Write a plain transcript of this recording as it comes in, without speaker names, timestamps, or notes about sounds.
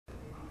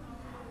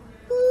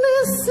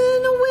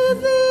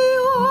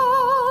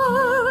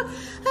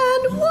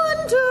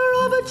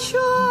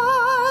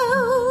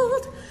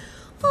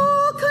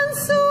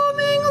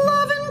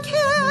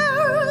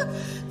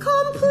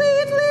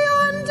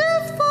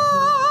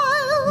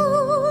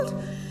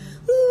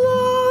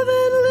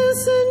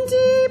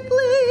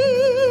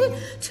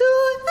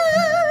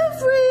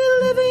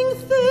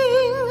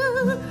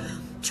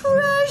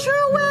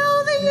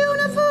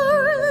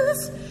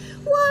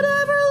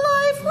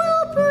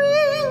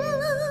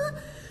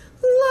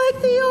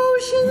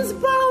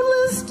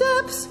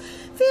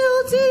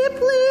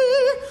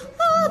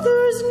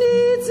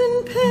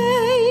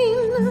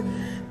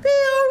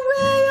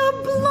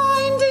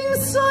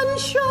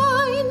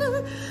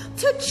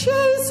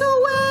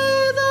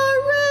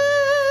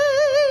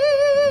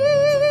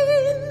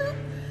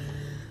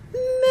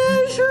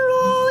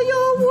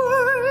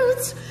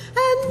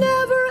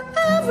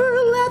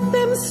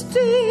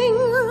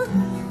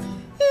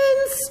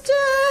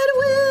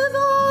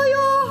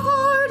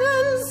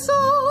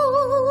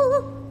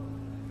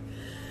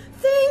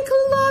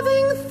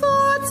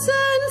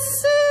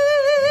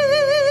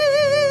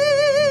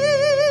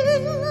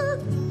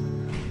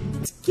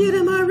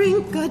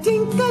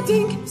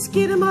Skidamarink-a-dink,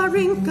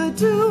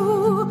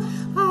 skidamarink-a-doo.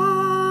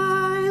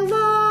 I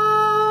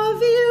love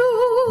you.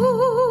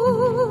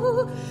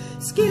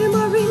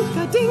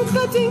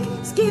 Skidamarink-a-dink-a-dink,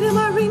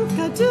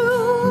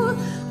 skidamarink-a-doo.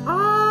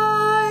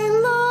 I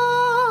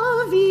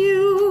love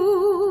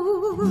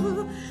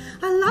you.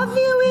 I love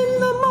you in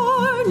the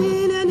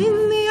morning and in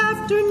the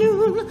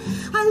afternoon.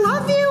 I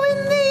love you